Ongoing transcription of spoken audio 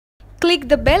Click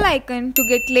the bell icon to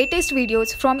get latest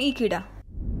videos from Ekeeda.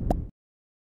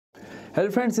 Hello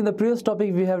friends, in the previous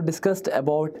topic we have discussed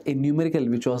about a numerical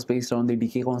which was based on the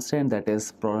decay constant, that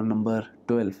is problem number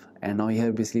 12, and now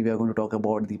here basically we are going to talk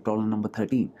about the problem number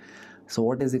 13. So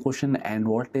what is the question and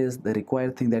what is the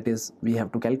required thing that is we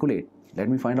have to calculate? Let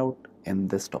me find out in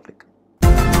this topic.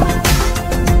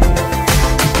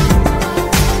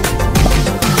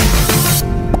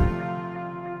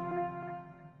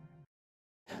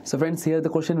 So friends, here the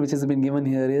question which has been given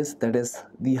here is, that is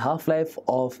the half-life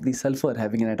of the sulfur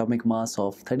having an atomic mass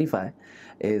of 35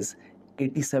 is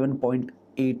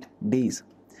 87.8 days.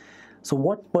 So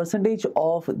what percentage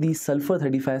of the sulfur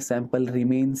 35 sample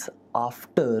remains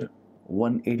after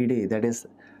 180 days, that is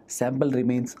sample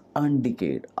remains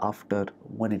undecayed after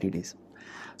 180 days.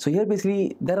 So here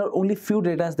basically there are only few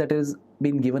data that is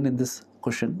been given in this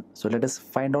question. So let us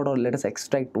find out, or let us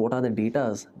extract what are the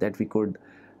data that we could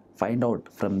find out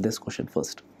from this question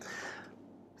first.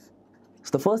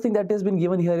 So the first thing that has been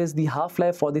given here is the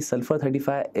half-life for the sulfur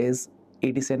 35 is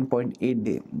 87.8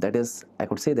 day. That is, I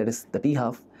could say that is the T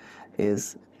half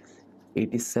is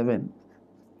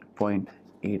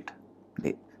 87.8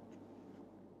 day.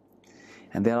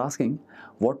 And they are asking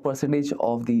what percentage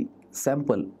of the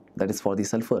sample, that is for the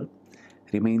sulfur,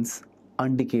 remains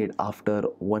undecayed after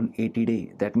 180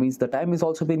 day. That means the time is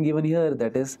also been given here,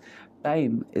 that is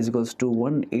time is equals to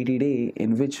 180 day,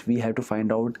 in which we have to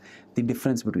find out the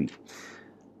difference between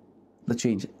the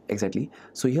change exactly.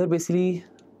 So here basically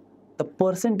the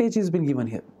percentage is been given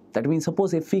here. That means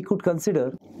suppose if we could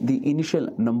consider the initial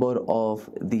number of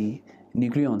the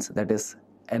nucleons, that is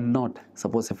N0,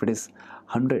 suppose if it is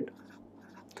 100,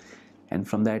 and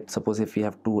from that suppose if we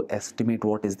have to estimate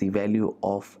what is the value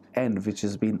of N which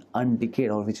has been undecayed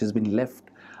or which has been left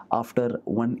after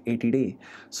 180 day.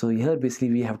 So here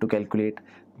basically we have to calculate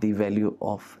the value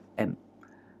of N.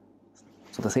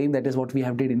 So the same, that is what we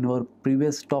have did in our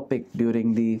previous topic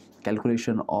during the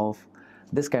calculation of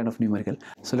this kind of numerical.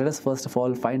 So let us first of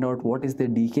all find out what is the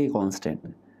decay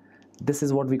constant. This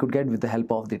is what we could get with the help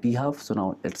of the T half. So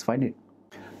now let's find it.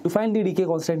 To find the decay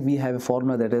constant, we have a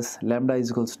formula, that is lambda is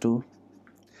equals to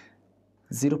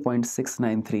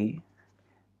 0.693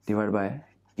 divided by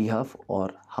T half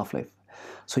or half-life.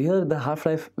 So here the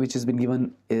half-life which has been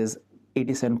given is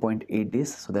 87.8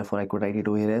 days. So therefore I could write it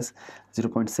over here as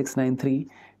 0.693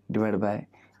 divided by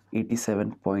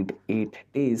 87.8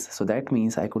 days. So that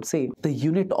means I could say the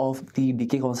unit of the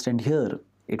decay constant here,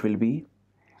 it will be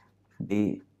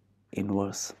day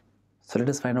inverse. So let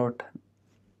us find out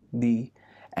the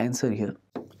answer here.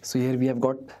 So here we have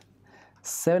got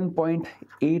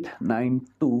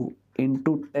 7.892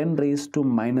 into 10 raised to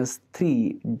minus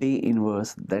 3 day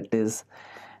inverse, that is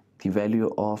the value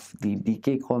of the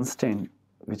decay constant,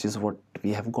 which is what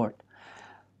we have got.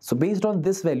 So based on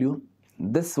this value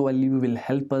will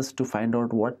help us to find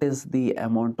out what is the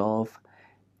amount of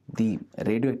the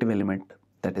radioactive element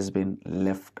that has been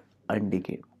left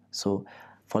undecayed. So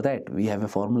for that we have a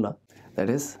formula,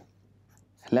 that is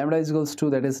lambda is equals to,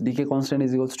 that is decay constant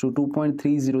is equals to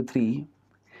 2.303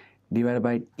 divided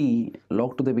by T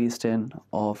log to the base 10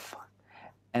 of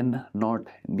N naught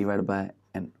divided by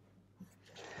N.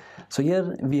 So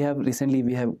here we have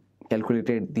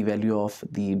calculated the value of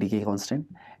the decay constant,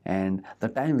 and the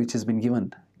time which has been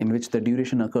given in which the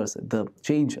duration occurs, the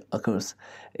change occurs,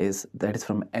 is that is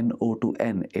from NO to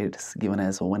N, it's given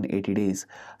as 180 days.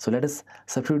 So let us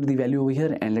substitute the value over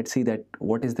here and let's see that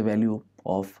what is the value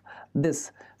of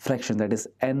this fraction, that is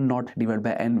N naught divided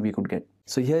by N we could get.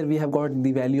 So here we have got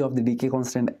the value of the decay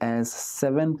constant as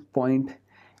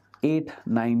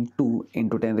 7.892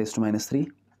 into 10 raised to minus 3,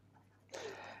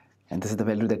 and this is the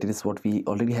value that is what we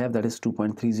already have, that is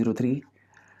 2.303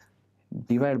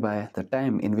 divided by the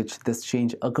time in which this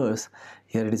change occurs.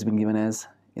 Here it has been given as,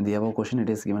 in the above question it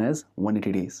is given as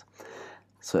 180 days.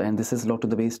 So and this is log to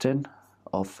the base 10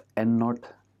 of N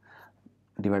naught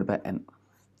divided by N.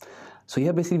 So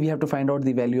here basically we have to find out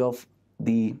the value of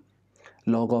the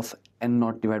log of N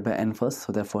naught divided by N first.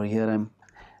 So therefore here I am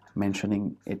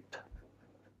mentioning it.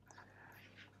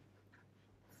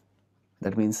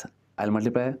 That means I'll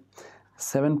multiply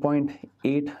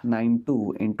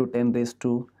 7.892 into 10 raised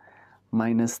to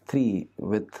minus 3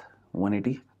 with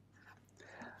 180,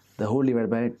 the whole divided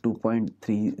by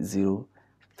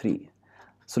 2.303.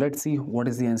 So let's see what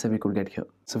is the answer we could get here.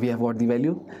 So we have got the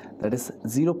value, that is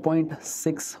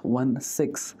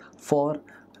 0.616 for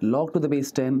log to the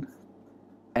base 10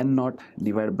 N naught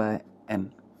divided by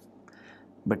N.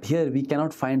 But here we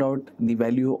cannot find out the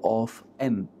value of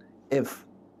N if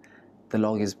the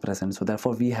log is present, so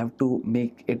therefore we have to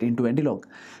make it into antilog.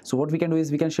 So what we can do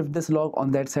is we can shift this log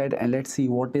on that side, and let's see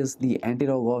what is the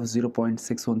antilog of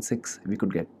 0.616 we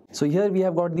could get. So here we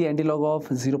have got the antilog of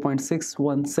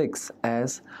 0.616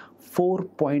 as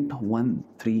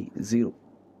 4.130.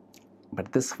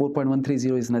 But this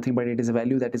 4.130 is nothing but it is a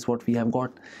value that is what we have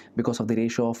got because of the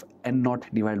ratio of n naught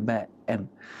divided by n.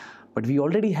 But we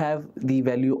already have the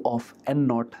value of n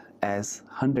naught as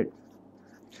 100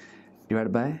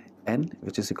 divided by n,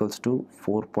 which is equals to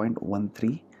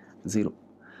 4.130.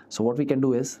 So what we can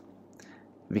do is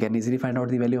we can easily find out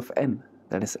the value of n,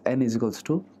 that is n is equals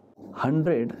to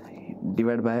 100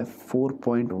 divided by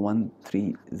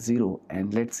 4.130,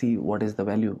 and let's see what is the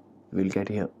value we'll get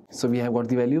here. So we have got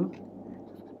the value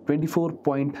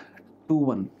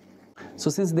 24.21.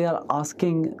 So since they are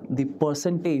asking the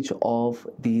percentage of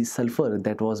the sulfur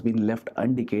that was being left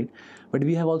undecayed, but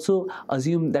we have also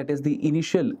assumed that is the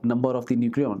initial number of the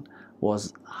nucleon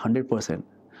was 100%.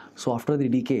 So after the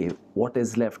decay, what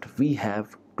is left? We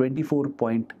have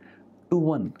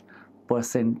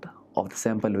 24.21% of the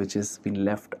sample which is been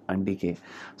left undecayed.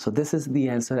 So this is the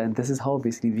answer, and this is how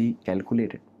basically we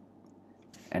calculate it,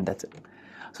 and that's it.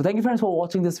 So thank you friends for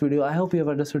watching this video. I hope you have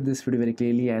understood this video very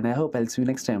clearly, and I hope I'll see you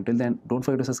next time. Till then, don't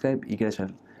forget to subscribe Ekeeda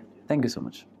channel. Thank you so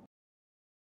much.